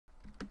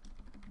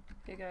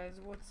Hey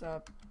guys, what's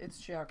up? It's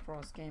Jack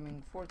Frost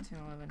Gaming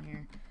 1411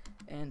 here,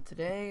 and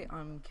today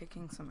I'm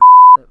kicking some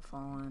at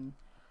Fallen.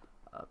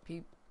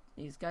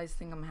 These guys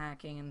think I'm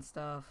hacking and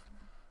stuff,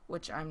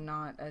 which I'm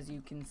not, as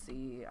you can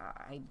see.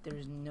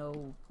 There's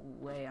no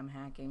way I'm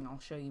hacking. I'll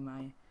show you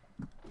my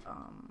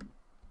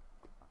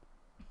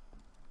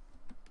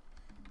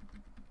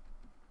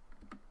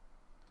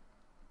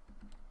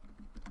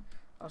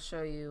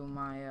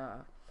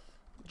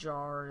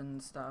jar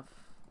and stuff.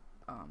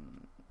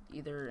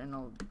 Either in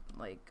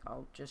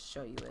I'll just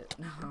show you it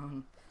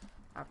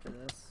after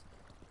this.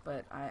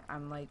 But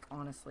I'm like,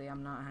 honestly,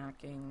 I'm not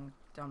hacking.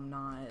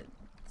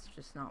 It's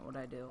just not what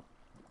I do.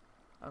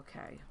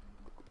 Okay.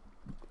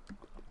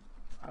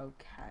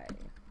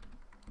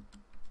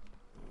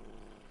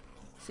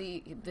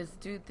 See, this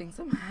dude thinks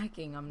I'm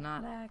hacking. I'm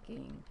not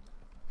hacking.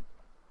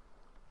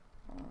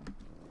 Oh,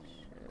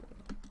 shit.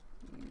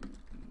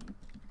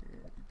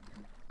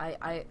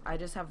 I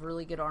just have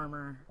really good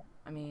armor.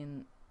 I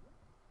mean,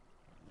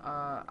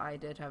 I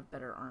did have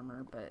better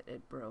armor, but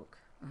it broke.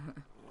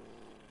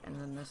 And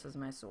then this is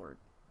my sword.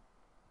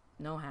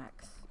 No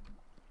hacks.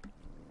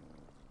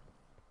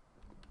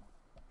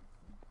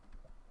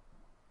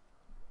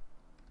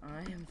 I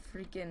am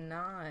freaking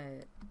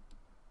not.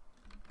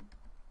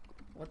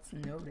 What's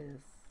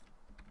notice?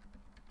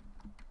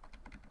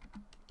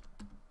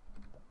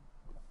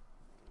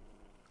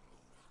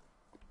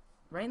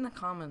 Write in the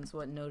comments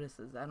what notice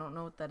is. I don't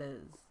know what that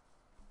is.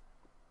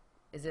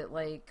 Is it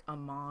like a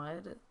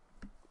mod?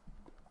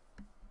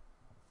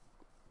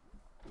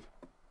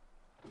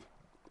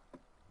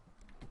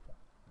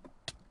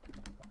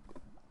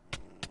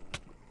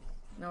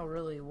 No,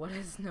 really, what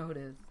is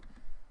notice?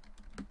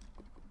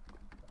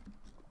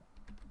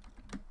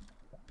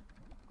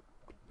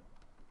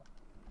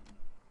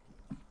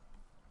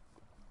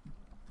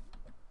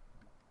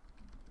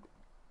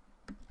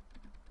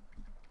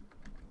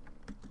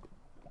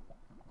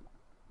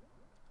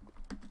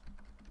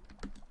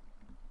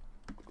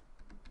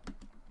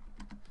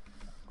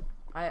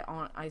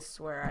 I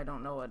swear I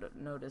don't know what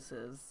notice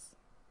is.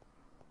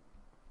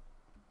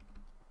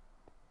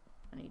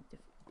 I need to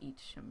eat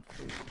some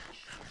food.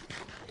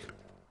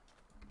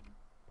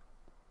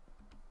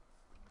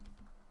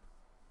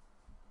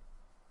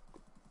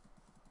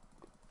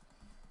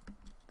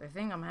 They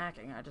think I'm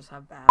hacking. I just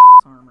have bad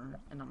armor,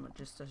 and I'm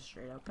just a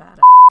straight up badass.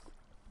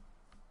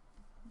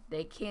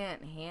 They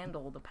can't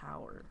handle the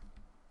power.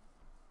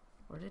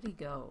 Where did he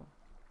go?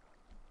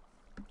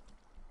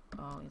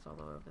 Oh, he's all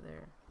the way over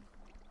there.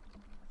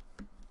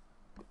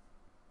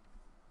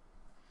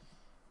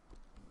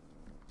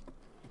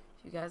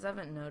 If you guys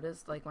haven't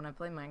noticed, like when I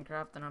play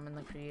Minecraft and I'm in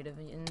the creative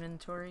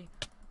inventory,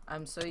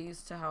 I'm so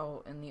used to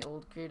how in the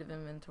old creative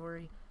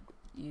inventory,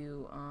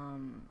 you,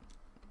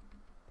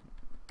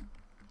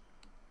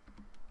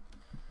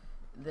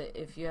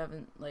 if you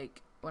haven't,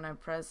 like, when I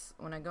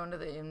go into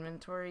the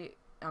inventory,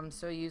 I'm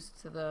so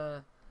used to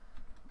the,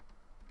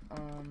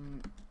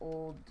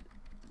 old,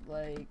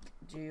 like,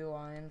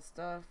 GUI and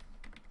stuff,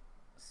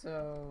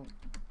 so,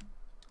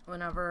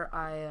 whenever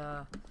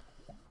I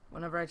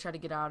try to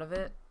get out of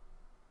it,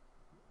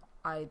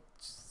 I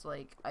just,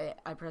 like,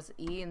 I press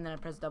E and then I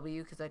press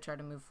W because I try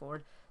to move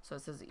forward, so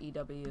it says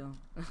EW.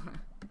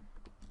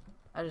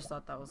 I just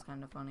thought that was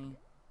kind of funny.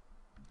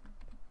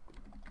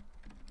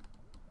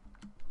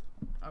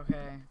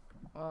 Okay,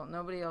 well,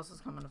 nobody else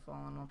is coming to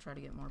Fallen. I'll try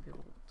to get more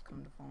people to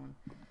come to Fallen.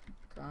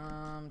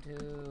 Come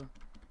to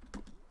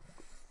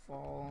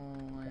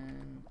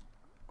Fallen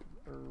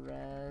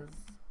Res.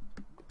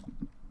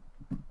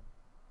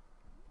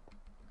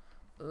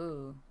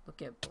 Ooh,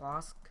 look at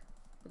Blosk.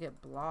 Look at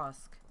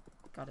Blosk.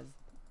 Got his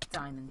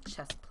diamond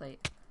chest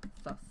plate.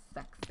 So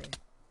sexy.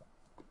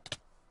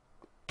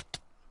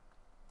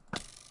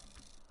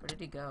 Where did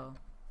he go?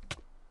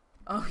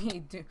 Oh, he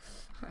do.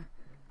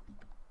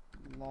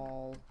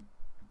 Lol.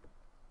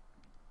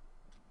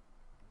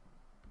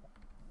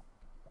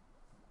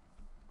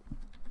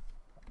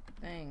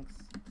 Thanks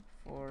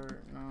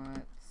for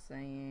not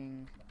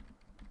saying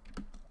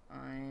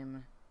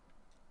I'm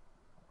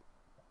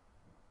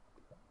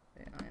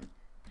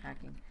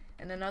hacking.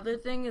 And another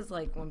thing is,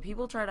 like, when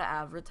people try to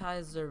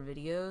advertise their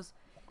videos,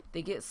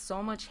 they get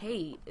so much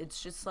hate.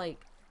 It's just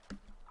like,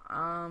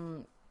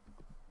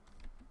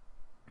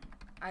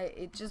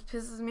 it just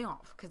pisses me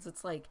off, because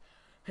it's like,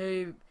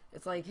 hey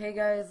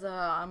guys,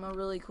 I'm a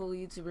really cool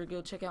YouTuber,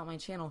 go check out my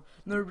channel.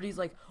 And everybody's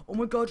like, oh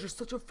my god, you're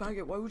such a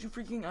faggot, why would you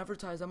freaking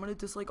advertise? I'm gonna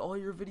dislike all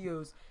your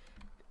videos.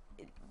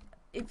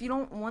 If you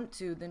don't want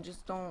to, then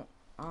just don't.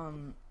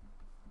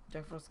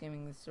 Jack Frost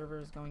Gaming, this server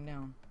is going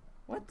down.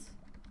 What?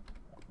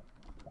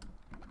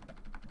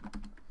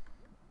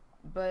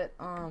 But,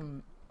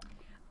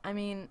 I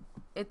mean,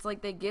 it's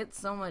like they get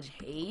so much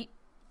hate,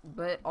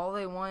 but all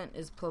they want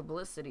is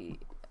publicity.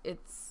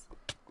 It's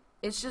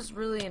just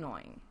really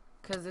annoying,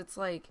 because it's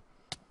like,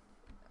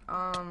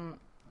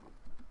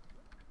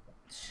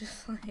 it's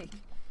just like,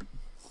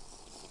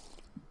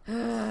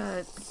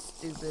 it's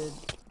stupid.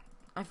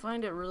 I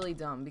find it really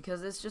dumb,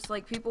 because it's just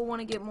like people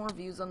want to get more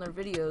views on their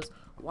videos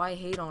why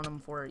hate on them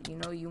for it? You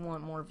know you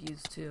want more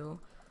views too.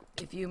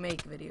 If you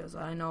make videos,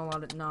 I know a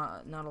lot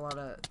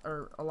of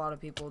a lot of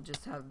people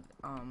just have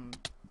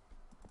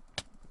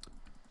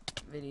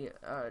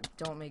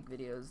don't make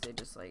videos. They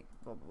just like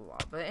blah blah blah.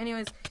 But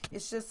anyways,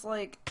 it's just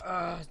like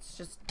it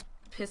just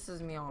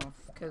pisses me off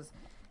because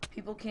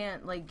people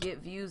can't like get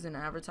views and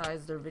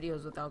advertise their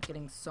videos without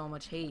getting so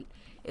much hate.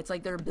 It's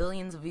like there are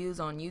billions of views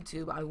on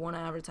YouTube. I want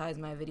to advertise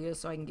my videos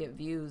so I can get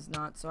views,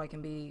 not so I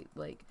can be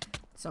like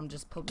some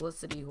just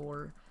publicity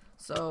whore.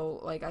 So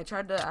like I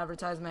tried to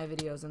advertise my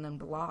videos, and then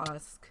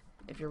Blosk,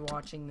 if you're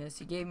watching this,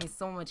 you gave me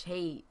so much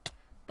hate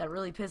that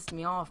really pissed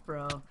me off,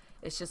 bro.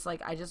 It's just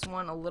like I just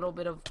want a little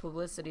bit of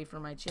publicity for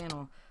my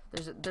channel.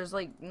 There's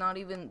like not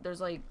even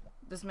there's like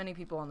this many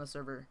people on the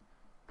server.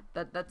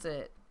 That's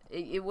it.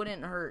 It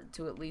wouldn't hurt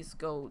to at least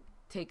go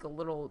take a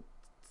little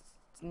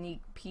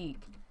sneak peek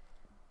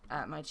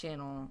at my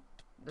channel.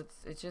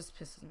 It just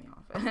pisses me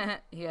off.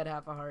 He had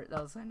half a heart.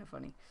 That was kind of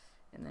funny.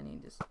 And then he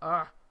just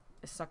I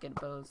suck at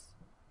bows.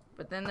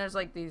 But then there's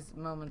like these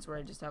moments where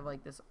I just have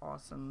like this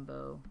awesome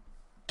bow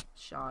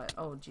shot.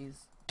 Oh jeez.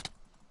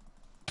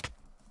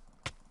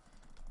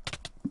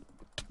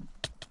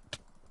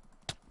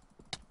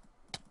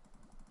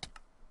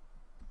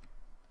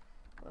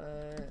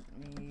 Let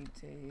me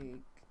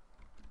take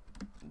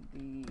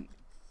the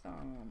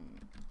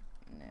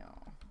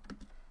thumbnail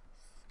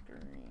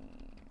screenshot.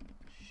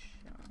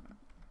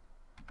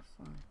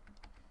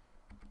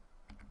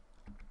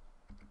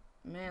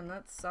 Man,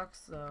 that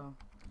sucks though.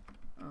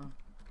 Oh.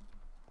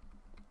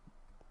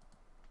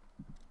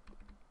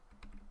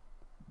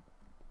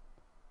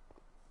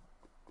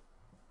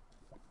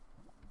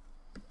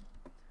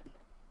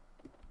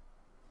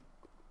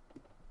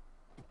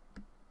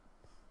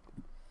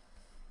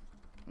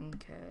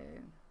 Okay.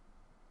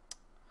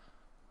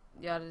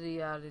 Yada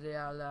yada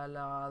yada la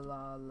la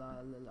la la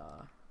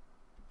la.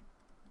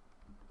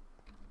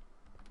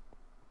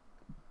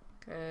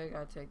 Okay,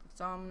 gotta take the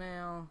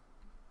thumbnail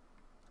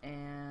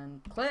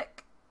and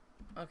click.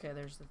 Okay,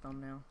 there's the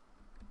thumbnail.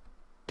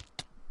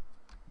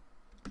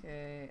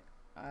 Okay,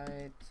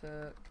 I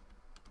took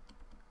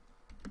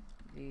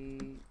the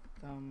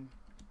thumbnail.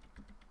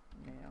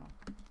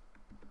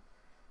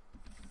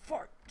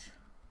 Fart.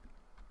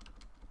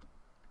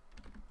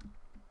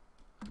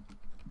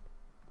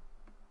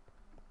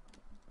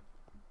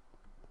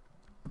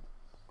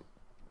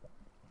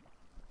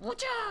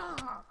 Whatcha?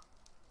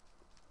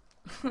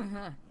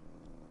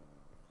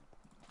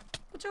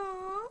 Whatcha?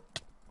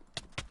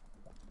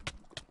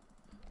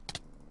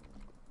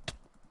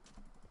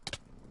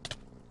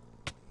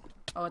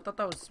 Oh, I thought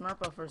that was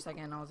Smurpa for a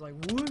second. I was like,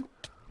 what?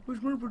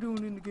 What's Smurpa doing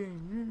in the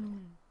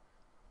game?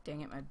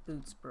 Dang it, my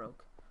boots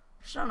broke.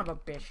 Son of a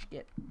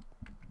biscuit.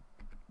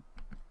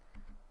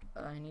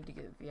 I need to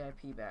get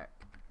VIP back.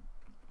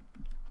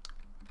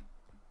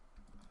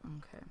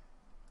 Okay.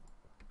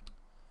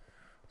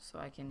 So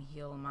I can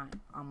heal my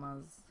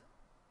amas.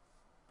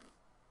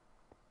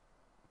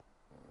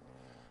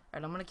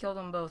 Alright, I'm gonna kill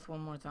them both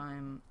one more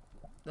time.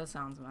 That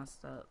sounds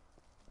messed up.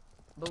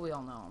 But we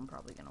all know I'm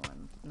probably gonna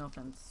win. No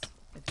offense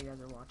if you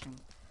guys are watching.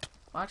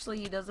 Well, actually,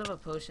 he does have a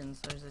potion,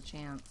 so there's a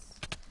chance.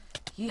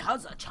 He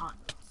has a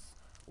chance!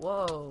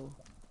 Whoa.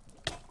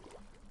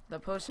 The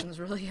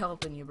potion's really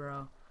helping you,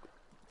 bro.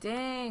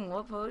 Dang,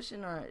 what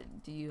potion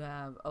do you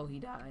have? Oh, he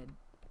died.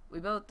 We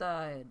both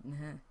died.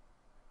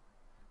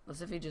 Let's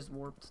see if he just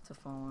warped to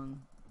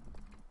Fallen.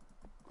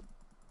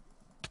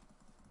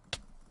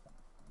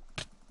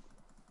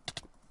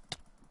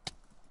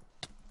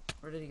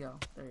 Where did he go?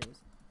 There he is.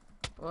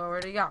 Whoa,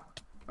 where'd he go?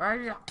 Where'd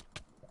he go?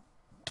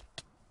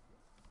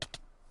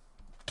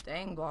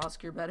 Dang,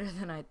 Blosk, you're better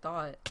than I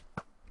thought.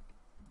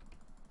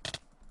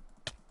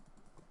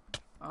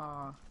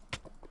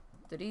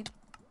 Did he...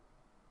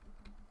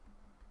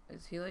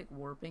 Is he like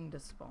warping to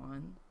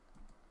spawn?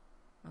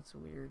 That's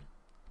weird.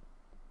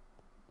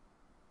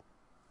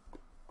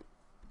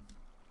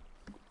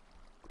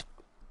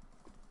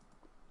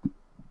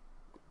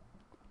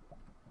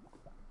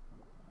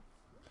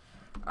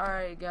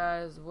 Alright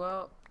guys,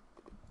 well,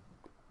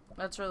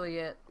 that's really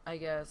it, I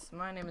guess.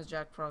 My name is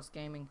Jack Frost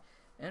Gaming,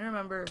 and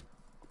remember,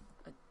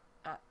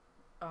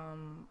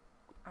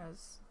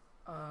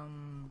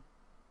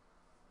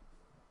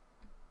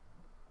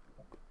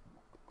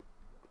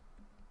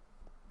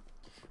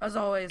 as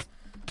always,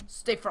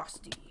 stay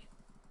frosty.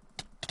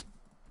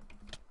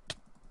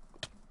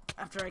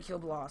 After I kill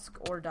Blosk,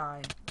 or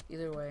die,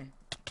 either way.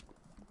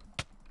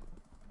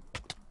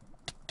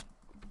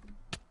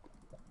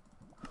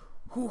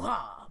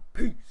 Hoo-ha!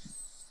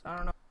 Peace! I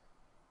don't know.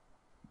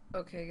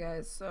 Okay,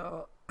 guys,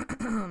 so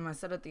I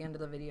said at the end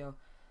of the video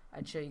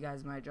I'd show you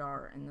guys my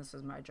jar, and this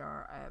is my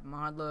jar. I have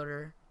Mod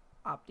Loader,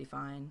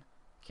 Optifine,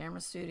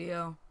 Camera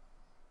Studio,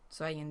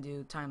 so I can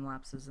do time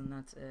lapses, and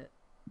that's it,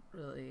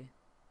 really.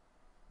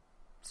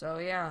 So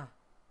yeah,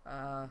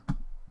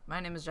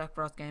 my name is Jack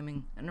Frost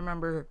Gaming, and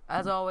remember,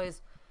 as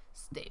always,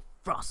 stay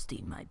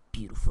frosty, my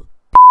beautiful.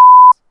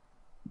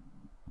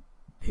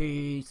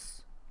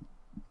 Peace.